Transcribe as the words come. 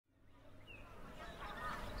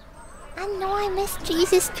know, I miss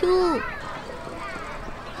Jesus too.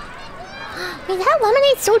 Wait, that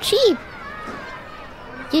lemonade's so cheap.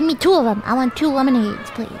 Give me 2 of them. I want 2 lemonades,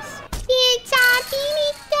 please.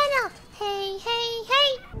 Hey, hey,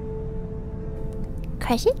 hey.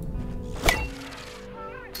 Crush it?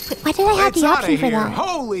 Wait, why did I have the option for that?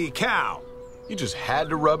 Holy cow! You just had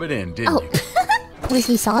to rub it in, didn't you? Was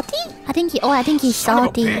he salty? I think he's salty. Son of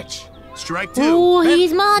a bitch. Strike 2. Ooh,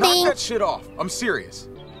 he's modding. Knock that shit off. I'm serious.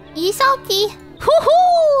 He's salty.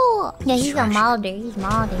 Hoo-hoo! Yeah, he's a modder. He's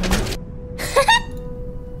modding.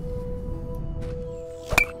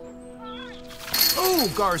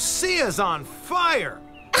 Oh, Garcia's on fire!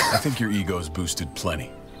 I think your ego's boosted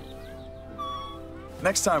plenty.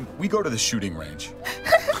 Next time, we go to the shooting range.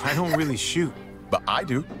 I don't really shoot. But I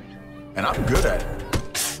do. And I'm good at it.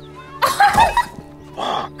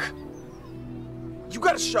 Fuck. You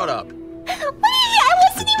gotta shut up. Wait, I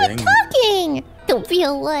wasn't even talking! Don't be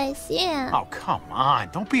a wuss, yeah. Oh, come on.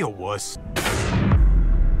 Don't be a wuss.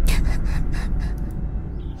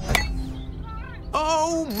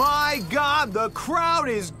 Oh my god, the crowd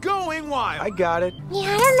is going wild! I got it.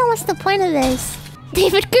 Yeah, I don't know what's the point of this.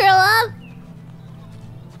 David, grow up!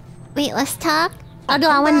 Wait, let's talk? Although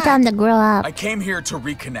I want them to grow up. I came here to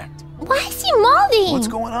reconnect. Why is he molding? What's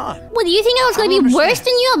going on? What, do you think I was going to be worse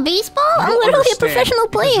than you at baseball? I'm literally a professional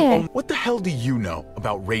player. What the hell do you know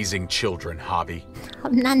about raising children, Hobby?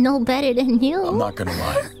 I'm not no better than you. I'm not gonna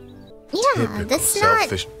lie. Yeah, Typical that's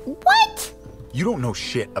selfish. not... What? You don't know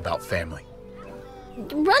shit about family.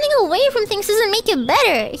 Running away from things doesn't make it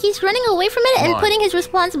better. He's running away from it and putting his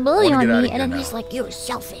responsibility on me, and then he's like, "You're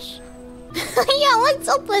selfish." Yeah, what's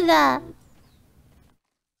up with that?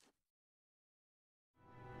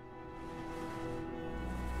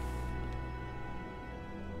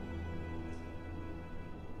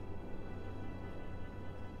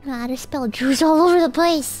 I just spilled juice all over the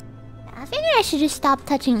place. I figured I should just stop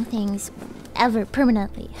touching things ever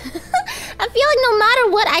permanently. I feel like no matter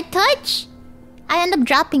what I touch, I end up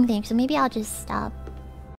dropping things, so maybe I'll just stop.